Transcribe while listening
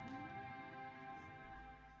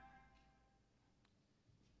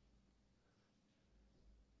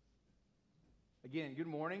Again, good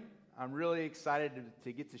morning. I'm really excited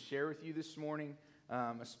to get to share with you this morning,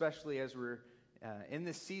 especially as we're in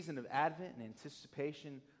this season of Advent and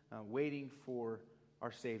anticipation, waiting for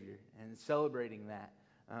our Savior and celebrating that.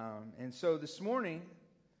 And so this morning,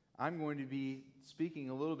 I'm going to be speaking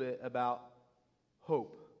a little bit about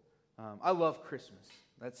hope. I love Christmas.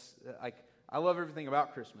 I love everything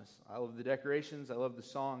about Christmas. I love the decorations. I love the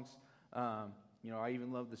songs. I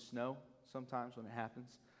even love the snow sometimes when it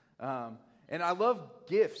happens. And I love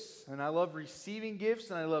gifts, and I love receiving gifts,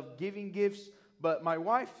 and I love giving gifts. But my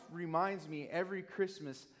wife reminds me every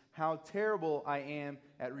Christmas how terrible I am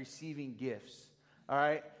at receiving gifts. All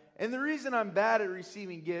right? And the reason I'm bad at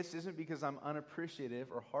receiving gifts isn't because I'm unappreciative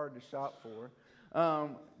or hard to shop for,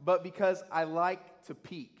 but because I like to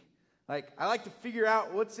peek. I like to figure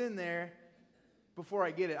out what's in there before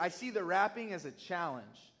I get it. I see the wrapping as a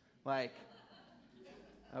challenge. I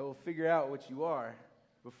will figure out what you are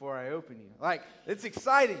before I open you. It's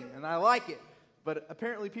exciting, and I like it. But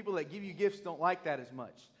apparently people that give you gifts don't like that as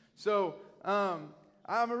much. So I'm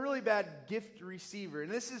a really bad gift receiver.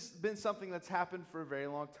 And this has been something that's happened for a very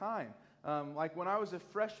long time. When I was a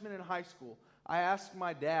freshman in high school, I asked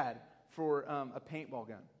my dad for a paintball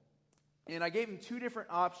gun. And I gave him two different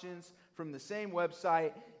options from the same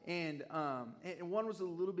website. And one was a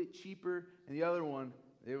little bit cheaper, and the other one,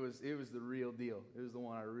 it was the real deal. It was the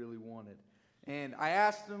one I really wanted. And I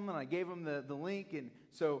asked him, and I gave him the link. And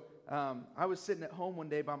so I was sitting at home one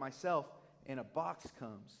day by myself, and a box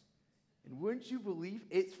comes. And wouldn't you believe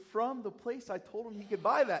it's from the place I told him he could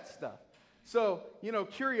buy that stuff. So,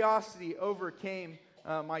 curiosity overcame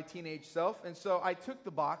my teenage self. And so I took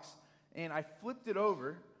the box, and I flipped it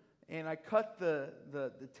over, and I cut the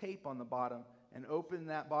tape on the bottom and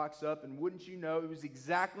opened that box up. And wouldn't you know, it was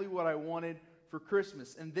exactly what I wanted for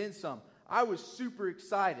Christmas, and then some. I was super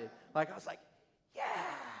excited. I was like, yeah.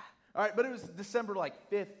 All right, but it was December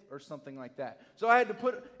 5th or something like that. So I had to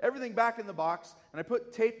put everything back in the box, and I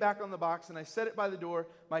put tape back on the box, and I set it by the door.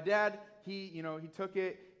 My dad, he took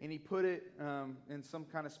it, and he put it in some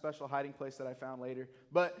kind of special hiding place that I found later.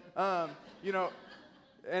 But,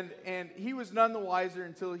 and he was none the wiser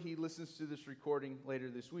until he listens to this recording later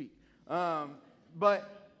this week.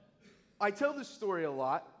 But I tell this story a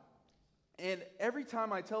lot, and every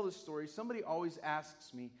time I tell this story, somebody always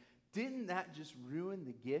asks me, didn't that just ruin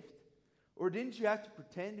the gift? Or didn't you have to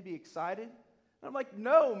pretend to be excited? And I'm like,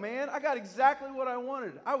 no, man, I got exactly what I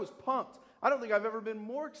wanted. I was pumped. I don't think I've ever been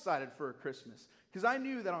more excited for a Christmas, because I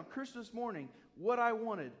knew that on Christmas morning, what I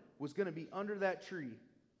wanted was going to be under that tree.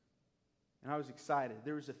 And I was excited.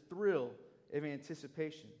 There was a thrill of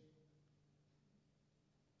anticipation.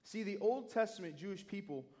 See, the Old Testament Jewish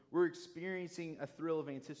people were experiencing a thrill of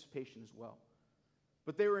anticipation as well.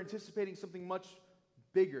 But they were anticipating something much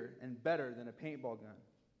bigger and better than a paintball gun.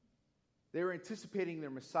 They were anticipating their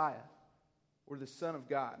Messiah, or the Son of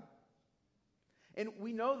God. And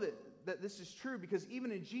we know that this is true because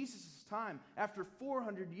even in Jesus' time, after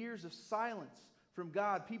 400 years of silence from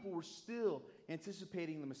God, people were still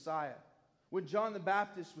anticipating the Messiah. When John the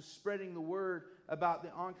Baptist was spreading the word about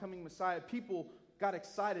the oncoming Messiah, people got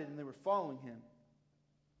excited and they were following him.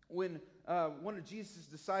 When one of Jesus'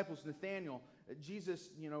 disciples, Nathanael, Jesus,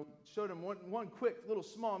 showed him one quick little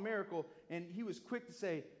small miracle, and he was quick to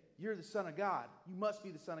say, "You're the Son of God. You must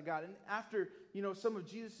be the Son of God." And after, some of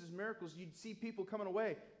Jesus' miracles, you'd see people coming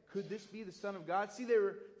away. Could this be the Son of God? See, they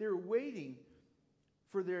were waiting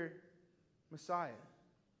for their Messiah.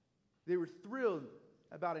 They were thrilled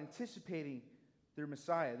about anticipating their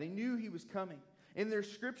Messiah. They knew he was coming. And their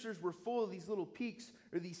scriptures were full of these little peeks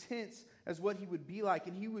or these hints as what he would be like,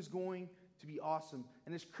 and he was going to be awesome.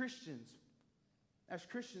 And as Christians,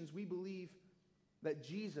 we believe that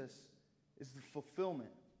Jesus is the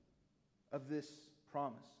fulfillment of this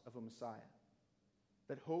promise of a Messiah,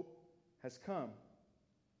 that hope has come.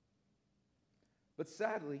 But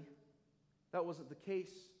sadly, that wasn't the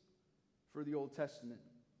case for the Old Testament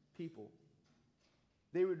people.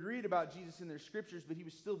 They would read about Jesus in their scriptures, but he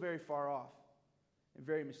was still very far off and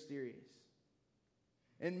very mysterious.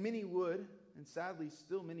 And many would, and sadly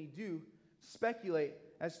still many do, speculate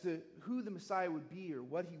as to who the Messiah would be or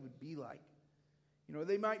what he would be like.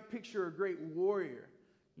 They might picture a great warrior,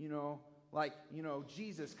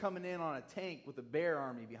 Jesus coming in on a tank with a bear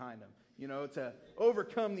army behind him, to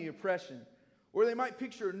overcome the oppression. Or they might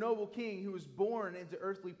picture a noble king who was born into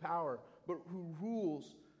earthly power, but who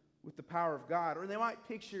rules with the power of God. Or they might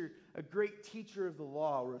picture a great teacher of the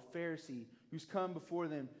law, or a Pharisee who's come before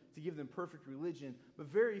them to give them perfect religion. But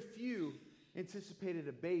very few anticipated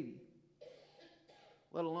a baby,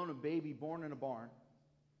 let alone a baby born in a barn,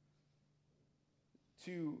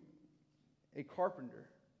 to a carpenter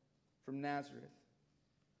from Nazareth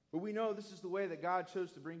But we know this is the way that God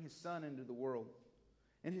chose to bring his Son into the world.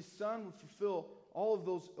 And his Son would fulfill all of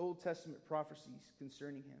those Old Testament prophecies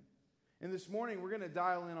concerning him. And this morning, we're going to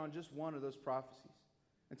dial in on just one of those prophecies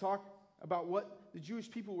and talk about what the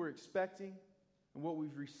Jewish people were expecting and what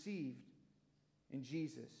we've received in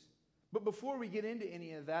Jesus. But before we get into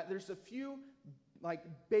any of that, there's a few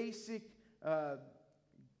basic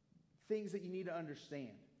things that you need to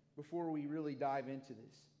understand before we really dive into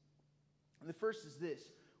this. And the first is this.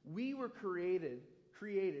 We were created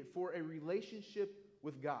for a relationship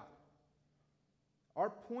with God. Our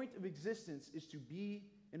point of existence is to be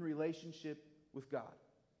in relationship with God.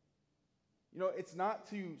 It's not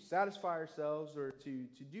to satisfy ourselves or to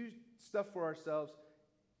do stuff for ourselves.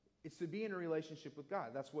 It's to be in a relationship with God.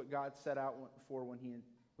 That's what God set out for when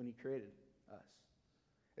he created us.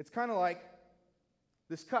 It's kind of like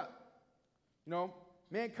this cup.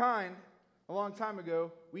 Mankind, a long time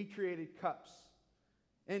ago, we created cups.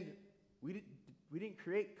 And we didn't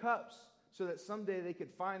create cups so that someday they could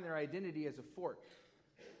find their identity as a fork.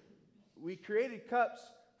 We created cups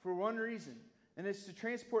for one reason, and it's to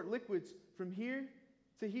transport liquids from here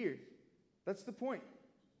to here. That's the point.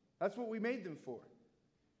 That's what we made them for.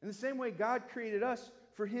 In the same way, God created us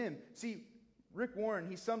for him. See, Rick Warren,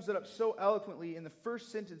 he sums it up so eloquently in the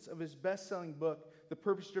first sentence of his best-selling book, The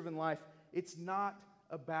Purpose-Driven Life. It's not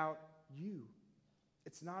about you.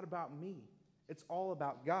 It's not about me. It's all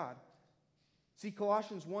about God. See,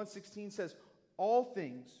 Colossians 1:16 says, all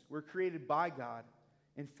things were created by God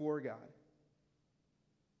and for God.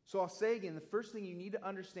 So I'll say again, the first thing you need to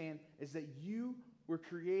understand is that you were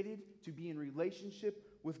created to be in relationship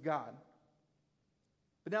with God.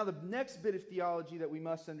 But now the next bit of theology that we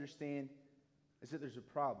must understand is that there's a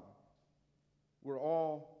problem. We're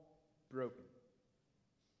all broken.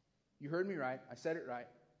 You heard me right. I said it right.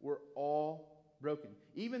 We're all broken.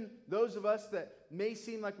 Even those of us that may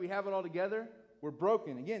seem like we have it all together, we're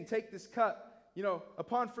broken. Again, take this cup.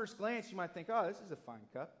 Upon first glance, you might think, oh, this is a fine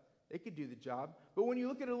cup. It could do the job. But when you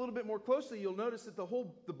look at it a little bit more closely, you'll notice that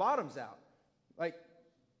the bottom's out.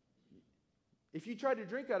 If you tried to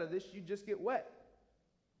drink out of this, you'd just get wet.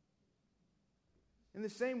 In the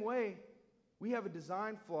same way, we have a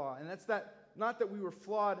design flaw. And that's not that we were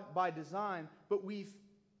flawed by design, but we've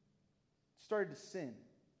started to sin.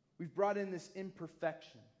 We've brought in this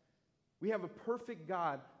imperfection. We have a perfect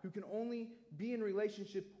God who can only be in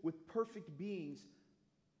relationship with perfect beings,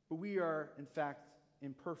 but we are, in fact,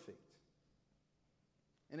 imperfect.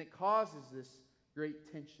 And it causes this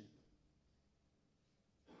great tension.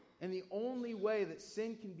 And the only way that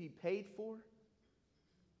sin can be paid for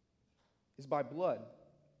is by blood.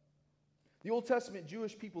 The Old Testament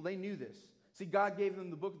Jewish people, they knew this. See, God gave them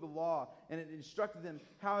the book of the law, and it instructed them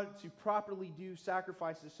how to properly do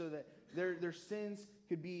sacrifices so that their sins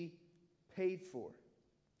could be paid for.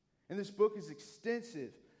 And this book is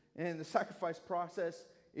extensive, and the sacrifice process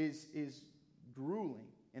is grueling,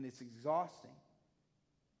 and it's exhausting.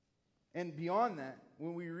 And beyond that,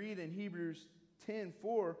 when we read in Hebrews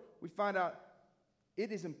 10:4, we find out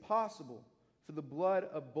it is impossible for the blood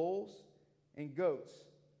of bulls and goats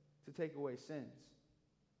to take away sins.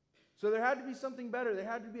 So there had to be something better. There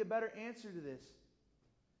had to be a better answer to this.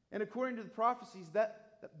 And according to the prophecies,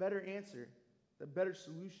 that better answer, that better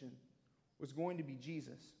solution was going to be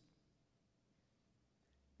Jesus.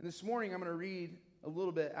 And this morning I'm going to read a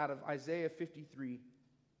little bit out of Isaiah 53,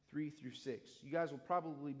 3 through 6. You guys will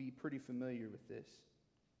probably be pretty familiar with this.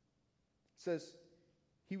 It says,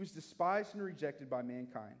 "He was despised and rejected by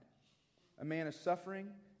mankind, a man of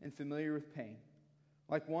suffering and familiar with pain.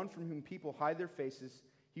 Like one from whom people hide their faces,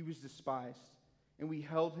 he was despised, and we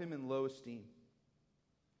held him in low esteem.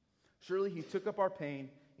 Surely he took up our pain,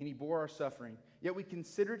 and he bore our suffering. Yet we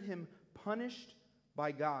considered him punished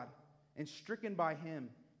by God, and stricken by him,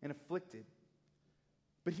 and afflicted.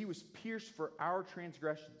 But he was pierced for our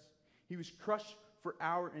transgressions. He was crushed for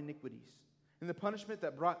our iniquities. And the punishment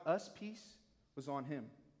that brought us peace was on him.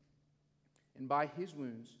 And by his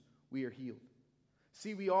wounds we are healed.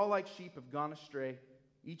 See, we all like sheep have gone astray.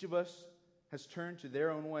 Each of us has turned to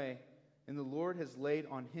their own way, and the Lord has laid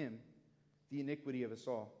on him the iniquity of us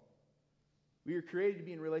all." We are created to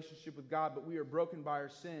be in relationship with God, but we are broken by our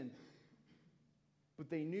sin. But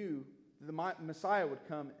they knew that the Messiah would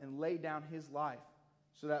come and lay down his life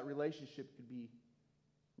so that relationship could be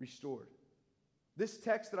restored. This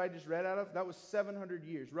text that I just read out of, that was 700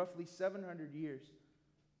 years, roughly 700 years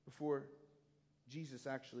before Jesus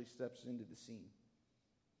actually steps into the scene.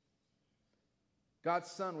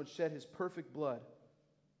 God's Son would shed his perfect blood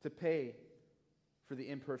to pay for the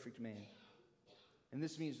imperfect man. And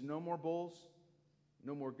this means no more bulls,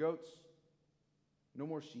 no more goats, no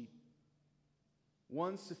more sheep,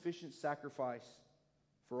 one sufficient sacrifice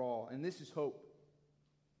for all. And this is hope.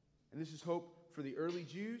 And this is hope for the early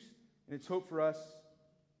Jews, and it's hope for us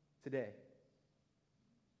today.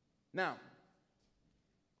 Now,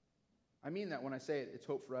 I mean that when I say it's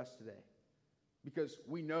hope for us today. Because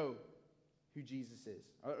we know who Jesus is.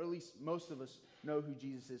 Or at least most of us know who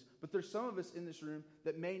Jesus is. But there's some of us in this room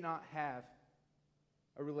that may not have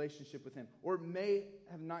a relationship with him, or may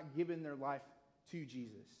have not given their life to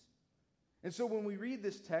Jesus. And so when we read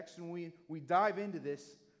this text and we dive into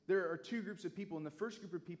this, there are two groups of people. And the first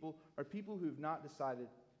group of people are people who have not decided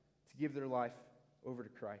to give their life over to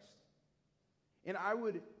Christ. And I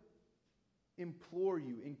would implore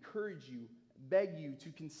you, encourage you, beg you to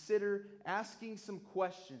consider asking some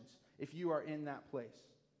questions if you are in that place.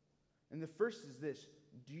 And the first is this: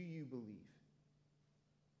 do you believe?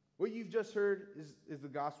 What you've just heard is the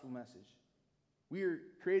gospel message. We are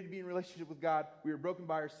created to be in relationship with God. We are broken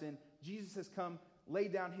by our sin. Jesus has come,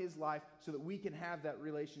 laid down his life so that we can have that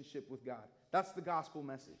relationship with God. That's the gospel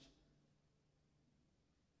message.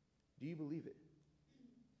 Do you believe it?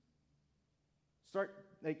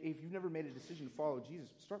 If you've never made a decision to follow Jesus,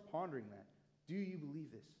 start pondering that. Do you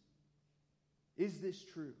believe this? Is this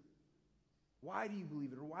true? Why do you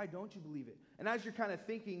believe it, or why don't you believe it? And as you're kind of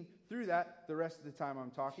thinking through that the rest of the time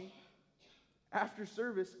I'm talking, after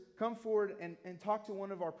service, come forward and talk to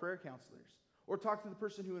one of our prayer counselors. Or talk to the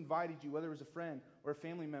person who invited you, whether it was a friend or a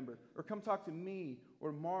family member. Or come talk to me,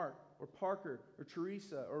 or Mark, or Parker, or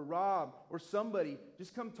Teresa, or Rob, or somebody.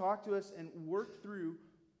 Just come talk to us and work through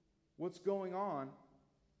what's going on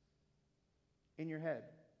in your head.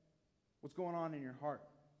 What's going on in your heart.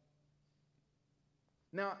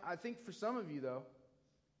 Now, I think for some of you, though,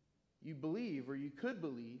 you believe, or you could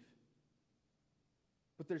believe,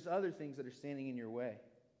 but there's other things that are standing in your way.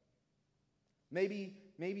 Maybe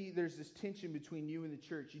there's this tension between you and the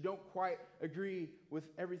church. You don't quite agree with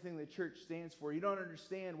everything the church stands for. You don't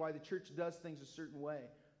understand why the church does things a certain way.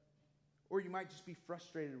 Or you might just be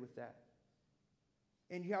frustrated with that.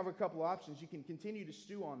 And you have a couple options. You can continue to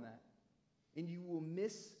stew on that, and you will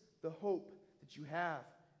miss the hope that you have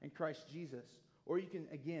in Christ Jesus. Or you can,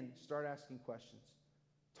 again, start asking questions.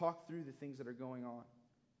 Talk through the things that are going on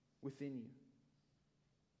within you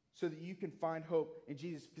so that you can find hope in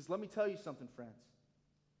Jesus. Because let me tell you something, friends.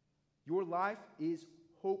 Your life is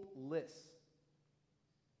hopeless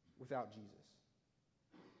without Jesus.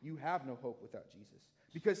 You have no hope without Jesus.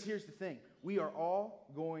 Because here's the thing. We are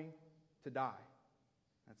all going to die.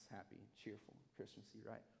 That's happy, cheerful, Christmassy,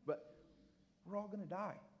 right? But we're all going to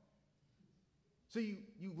die. So you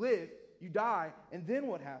live, you die, and then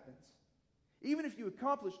what happens? Even if you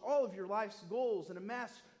accomplish all of your life's goals and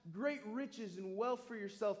amass great riches and wealth for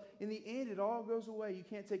yourself, in the end it all goes away. You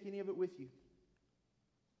can't take any of it with you.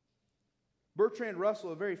 Bertrand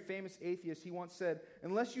Russell, a very famous atheist, he once said,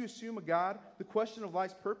 "Unless you assume a God, the question of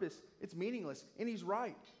life's purpose, it's meaningless." And he's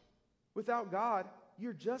right. Without God,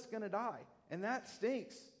 you're just going to die. And that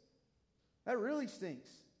stinks. That really stinks.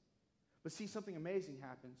 But see, something amazing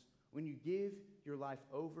happens when you give your life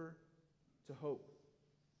over to hope.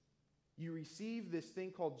 You receive this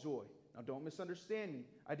thing called joy. Now, don't misunderstand me.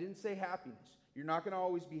 I didn't say happiness. You're not going to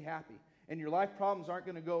always be happy. And your life problems aren't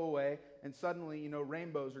going to go away and suddenly,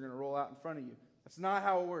 rainbows are going to roll out in front of you. That's not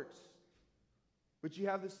how it works. But you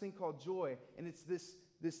have this thing called joy, and it's this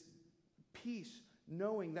peace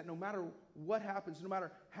knowing that no matter what happens, no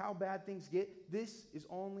matter how bad things get, this is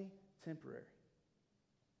only temporary.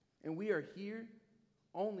 And we are here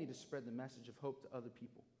only to spread the message of hope to other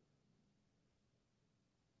people.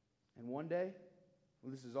 And one day,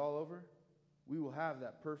 when this is all over, we will have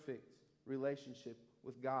that perfect relationship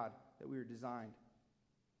with God that we were designed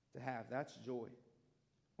to have. That's joy.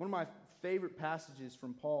 One of my favorite passages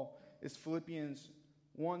from Paul is Philippians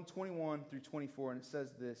 1:21 through 24, and it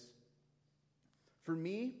says this: "For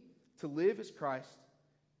me, to live is Christ,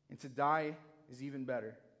 and to die is even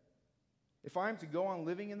better. If I am to go on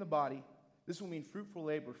living in the body, this will mean fruitful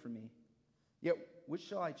labor for me. Yet which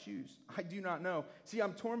shall I choose? I do not know. See,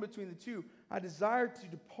 I'm torn between the two. I desire to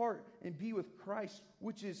depart and be with Christ,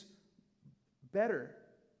 which is better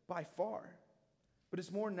by far. But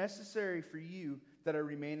it's more necessary for you that I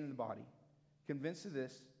remain in the body. Convinced of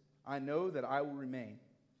this, I know that I will remain,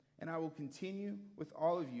 and I will continue with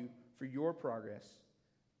all of you for your progress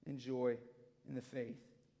and joy in the faith."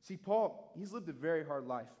 See, Paul, he's lived a very hard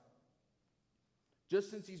life. Just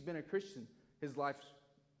since he's been a Christian, his life's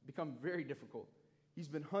become very difficult. He's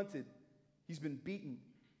been hunted. He's been beaten.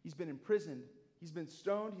 He's been imprisoned. He's been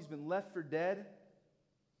stoned. He's been left for dead.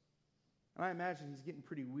 And I imagine he's getting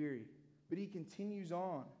pretty weary. But he continues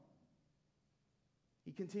on.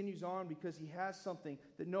 He continues on because he has something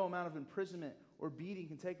that no amount of imprisonment or beating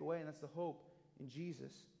can take away, and that's the hope in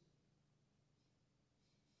Jesus.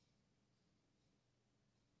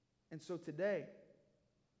 And so today,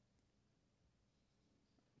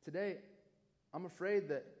 I'm afraid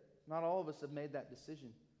that not all of us have made that decision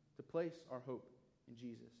to place our hope in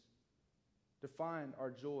Jesus, to find our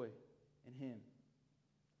joy in Him.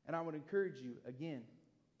 And I would encourage you, again,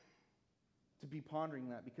 to be pondering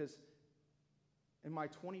that, because in my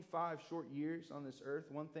 25 short years on this earth,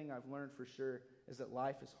 one thing I've learned for sure is that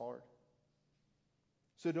life is hard.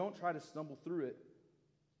 So don't try to stumble through it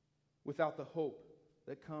without the hope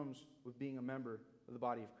that comes with being a member of the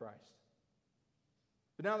body of Christ.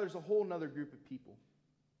 But now there's a whole other group of people.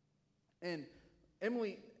 And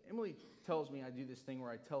Emily tells me I do this thing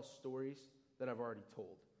where I tell stories that I've already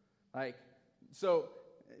told. So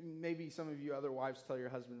maybe some of you other wives tell your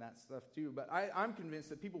husband that stuff too, but I'm convinced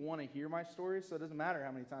that people want to hear my stories, so it doesn't matter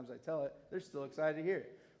how many times I tell it, they're still excited to hear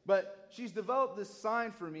it. But she's developed this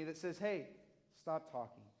sign for me that says, hey, stop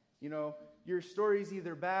talking. Your story's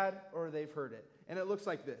either bad or they've heard it. And it looks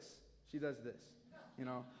like this. She does this.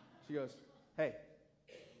 She goes, hey,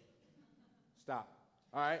 stop.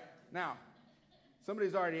 All right? Now,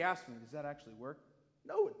 somebody's already asked me, does that actually work?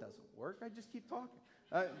 No, it doesn't work. I just keep talking.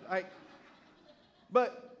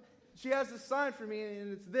 But she has this sign for me,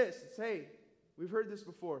 and it's this. It's, hey, we've heard this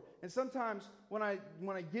before. And sometimes when I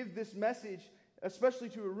give this message, especially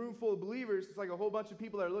to a room full of believers, it's like a whole bunch of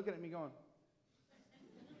people that are looking at me going,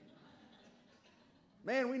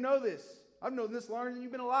 man, we know this. I've known this longer than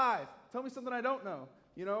you've been alive. Tell me something I don't know,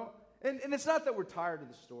 And it's not that we're tired of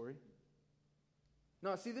the story.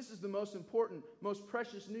 No, see, this is the most important, most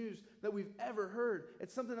precious news that we've ever heard.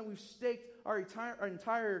 It's something that we've staked our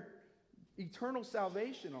entire eternal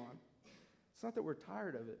salvation on. It's not that we're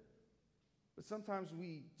tired of it, but sometimes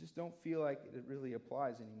we just don't feel like it really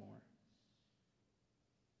applies anymore.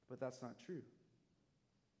 But that's not true.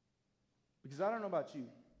 Because I don't know about you,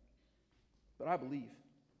 but I believe.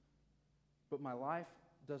 But my life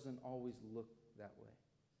doesn't always look that way.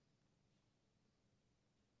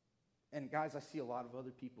 And guys, I see a lot of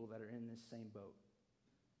other people that are in this same boat.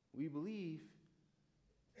 We believe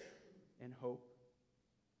and hope,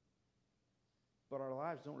 but our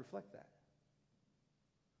lives don't reflect that.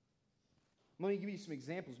 Let me give you some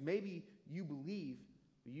examples. Maybe you believe,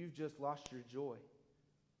 but you've just lost your joy.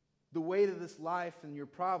 The weight of this life and your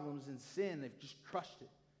problems and sin, they've just crushed it.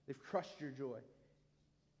 They've crushed your joy.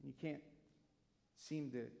 And you can't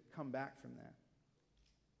seem to come back from that.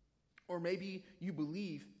 Or maybe you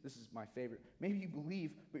believe, this is my favorite, maybe you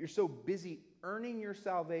believe, but you're so busy earning your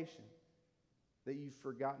salvation that you've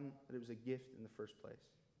forgotten that it was a gift in the first place.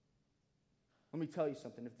 Let me tell you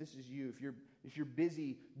something. If this is you, if you're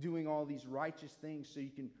busy doing all these righteous things so you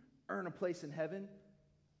can earn a place in heaven,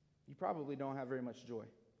 you probably don't have very much joy.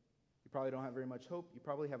 You probably don't have very much hope. You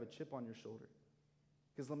probably have a chip on your shoulder.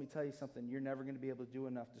 Because let me tell you something, you're never going to be able to do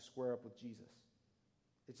enough to square up with Jesus.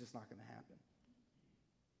 It's just not going to happen.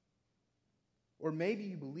 Or maybe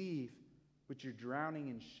you believe, but you're drowning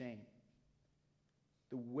in shame.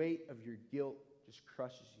 The weight of your guilt just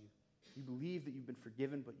crushes you. You believe that you've been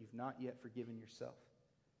forgiven, but you've not yet forgiven yourself.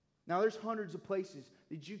 Now, there's hundreds of places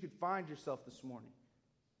that you could find yourself this morning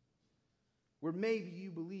where maybe you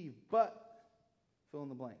believe, but fill in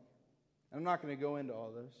the blank. And I'm not going to go into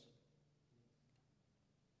all those.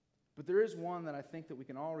 But there is one that I think that we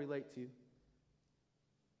can all relate to.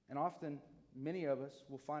 And often, many of us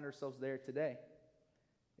will find ourselves there today.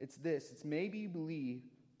 It's this. It's maybe you believe,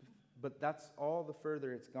 but that's all the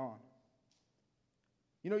further it's gone.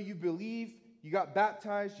 You believe, you got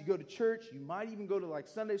baptized, you go to church, you might even go to like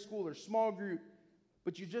Sunday school or small group,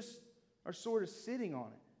 but you just are sort of sitting on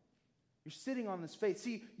it. You're sitting on this faith.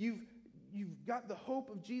 See, you've got the hope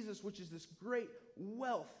of Jesus, which is this great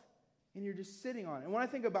wealth, and you're just sitting on it. And when I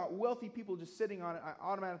think about wealthy people just sitting on it, I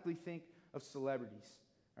automatically think of celebrities,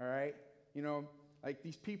 all right? Like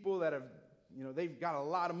these people that have, they've got a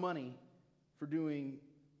lot of money for doing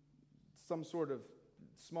some sort of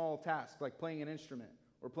small task, like playing an instrument,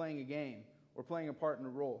 or playing a game, or playing a part in a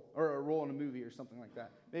role, or a role in a movie, or something like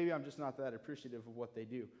that. Maybe I'm just not that appreciative of what they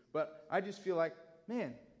do. But I just feel like,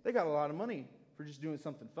 man, they got a lot of money for just doing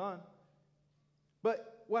something fun.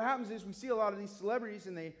 But what happens is we see a lot of these celebrities,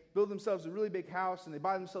 and they build themselves a really big house, and they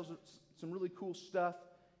buy themselves some really cool stuff,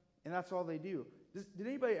 and that's all they do. Did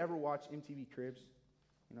anybody ever watch MTV Cribs?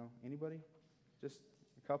 Anybody? Just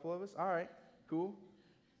a couple of us? All right, cool.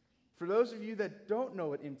 For those of you that don't know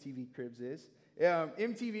what MTV Cribs is,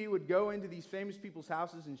 MTV would go into these famous people's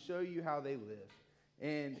houses and show you how they live.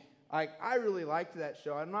 And I really liked that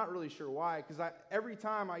show. I'm not really sure why, because every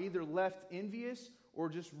time I either left envious or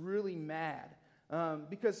just really mad.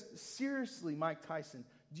 Because seriously, Mike Tyson,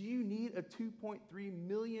 do you need a $2.3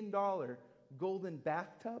 million golden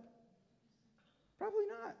bathtub? Probably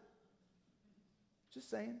not. Just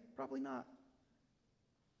saying, probably not.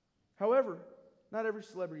 However, not every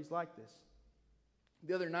celebrity is like this.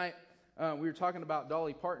 The other night, we were talking about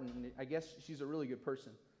Dolly Parton, and I guess she's a really good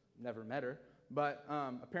person. Never met her, but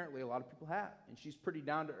apparently a lot of people have. And she's pretty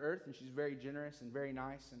down to earth, and she's very generous and very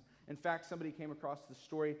nice. And in fact, somebody came across the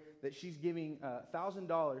story that she's giving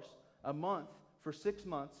 $1,000 a month for 6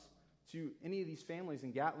 months to any of these families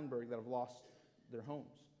in Gatlinburg that have lost their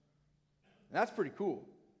homes. And that's pretty cool.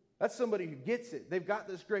 That's somebody who gets it. They've got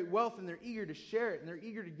this great wealth, and they're eager to share it, and they're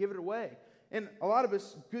eager to give it away. And a lot of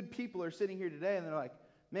us good people are sitting here today, and they're like,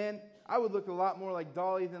 man, I would look a lot more like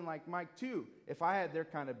Dolly than like Mike too if I had their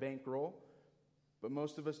kind of bankroll. But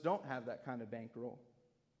most of us don't have that kind of bankroll.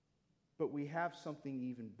 But we have something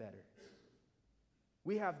even better.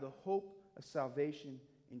 We have the hope of salvation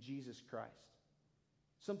in Jesus Christ.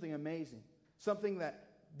 Something amazing. Something that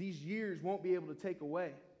these years won't be able to take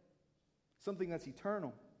away. Something that's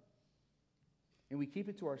eternal. And we keep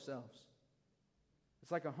it to ourselves.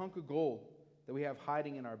 It's like a hunk of gold that we have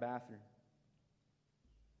hiding in our bathroom.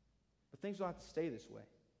 But things don't have to stay this way.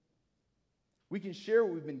 We can share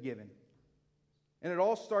what we've been given. And it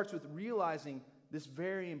all starts with realizing this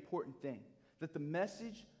very important thing, that the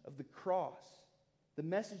message of the cross, the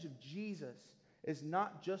message of Jesus, is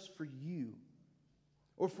not just for you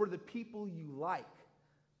or for the people you like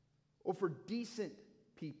or for decent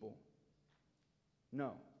people.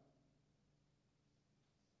 No.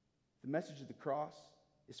 The message of the cross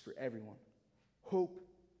is for everyone. Hope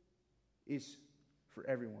is for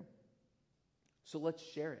everyone. So let's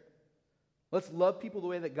share it. Let's love people the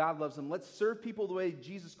way that God loves them. Let's serve people the way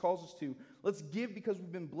Jesus calls us to. Let's give because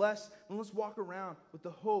we've been blessed. And let's walk around with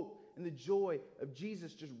the hope and the joy of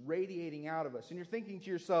Jesus just radiating out of us. And you're thinking to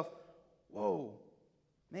yourself, whoa,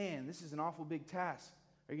 man, this is an awful big task.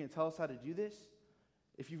 Are you going to tell us how to do this?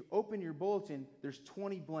 If you open your bulletin, there's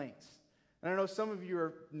 20 blanks. And I know some of you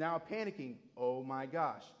are now panicking. Oh my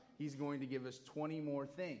gosh, he's going to give us 20 more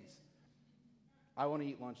things. I want to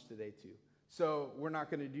eat lunch today too. So we're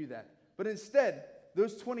not going to do that. But instead,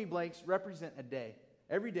 those 20 blanks represent a day.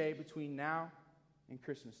 Every day between now and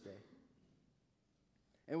Christmas Day.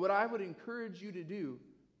 And what I would encourage you to do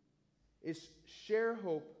is share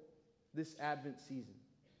hope this Advent season.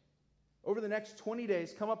 Over the next 20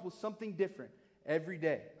 days, come up with something different every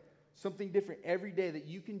day. Something different every day that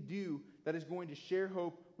you can do that is going to share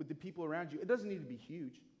hope with the people around you. It doesn't need to be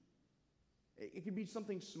huge. It could be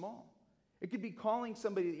something small. It could be calling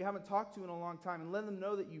somebody that you haven't talked to in a long time and letting them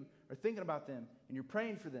know that you are thinking about them and you're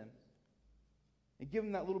praying for them. And give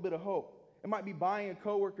them that little bit of hope. It might be buying a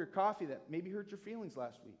coworker coffee that maybe hurt your feelings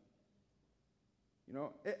last week. You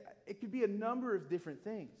know, it could be a number of different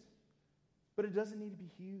things. But it doesn't need to be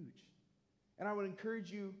huge. And I would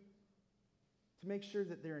encourage you to make sure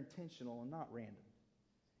that they're intentional and not random.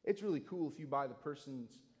 It's really cool if you buy the person's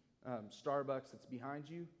Starbucks that's behind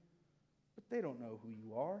you, but they don't know who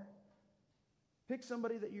you are. Pick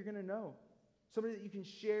somebody that you're going to know. Somebody that you can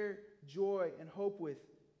share joy and hope with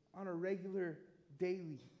on a regular,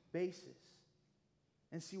 daily basis.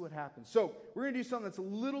 And see what happens. So, we're going to do something that's a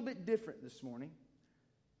little bit different this morning.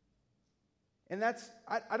 And that's,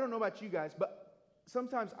 I don't know about you guys, but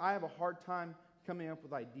sometimes I have a hard time coming up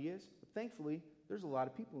with ideas. But thankfully, there's a lot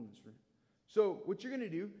of people in this room. So, what you're going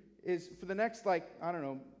to do is, for the next,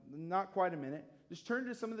 not quite a minute, just turn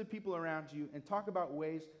to some of the people around you and talk about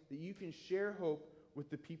ways that you can share hope with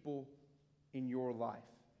the people in your life.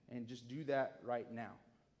 And just do that right now.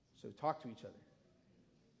 So talk to each other.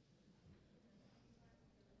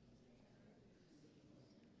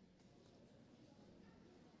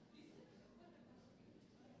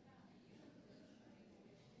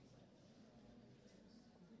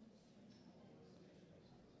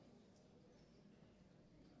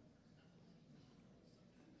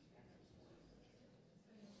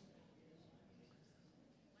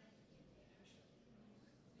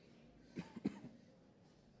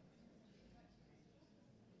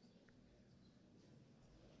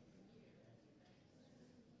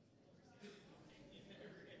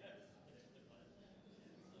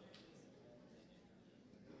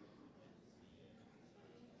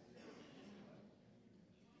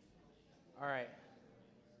 All right.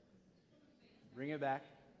 Bring it back.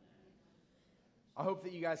 I hope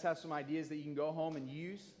that you guys have some ideas that you can go home and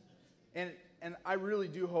use. And I really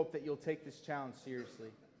do hope that you'll take this challenge seriously.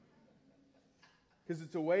 Because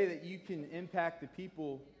it's a way that you can impact the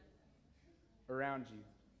people around you.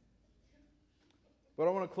 But I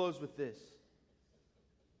want to close with this.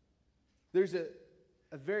 There's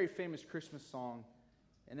a very famous Christmas song,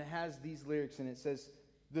 and it has these lyrics, and it says,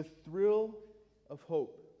 "The thrill of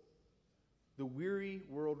hope, the weary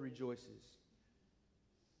world rejoices."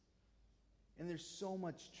 And there's so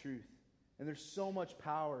much truth, and there's so much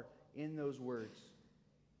power in those words.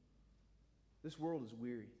 This world is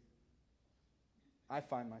weary. I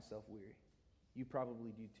find myself weary. You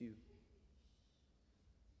probably do too.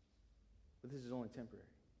 But this is only temporary.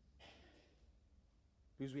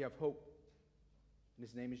 Because we have hope, and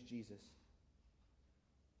His name is Jesus.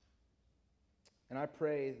 And I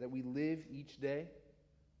pray that we live each day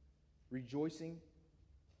rejoicing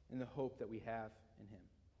in the hope that we have in Him.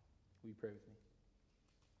 Will you pray with me?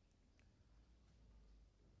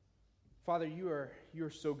 Father, you are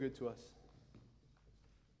so good to us.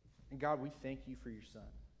 And God, we thank you for your Son.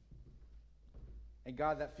 And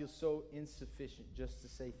God, that feels so insufficient just to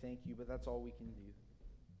say thank you, but that's all we can do.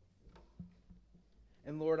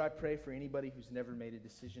 And Lord, I pray for anybody who's never made a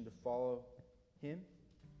decision to follow Him,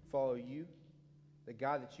 follow you, that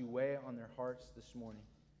God, that you weigh on their hearts this morning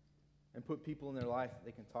and put people in their life that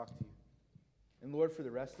they can talk to you. And Lord, for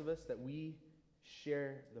the rest of us, that we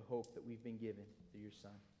share the hope that we've been given through your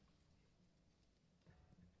Son.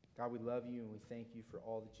 God, we love you and we thank you for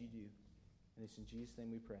all that you do. And it's in Jesus'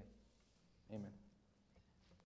 name we pray. Amen.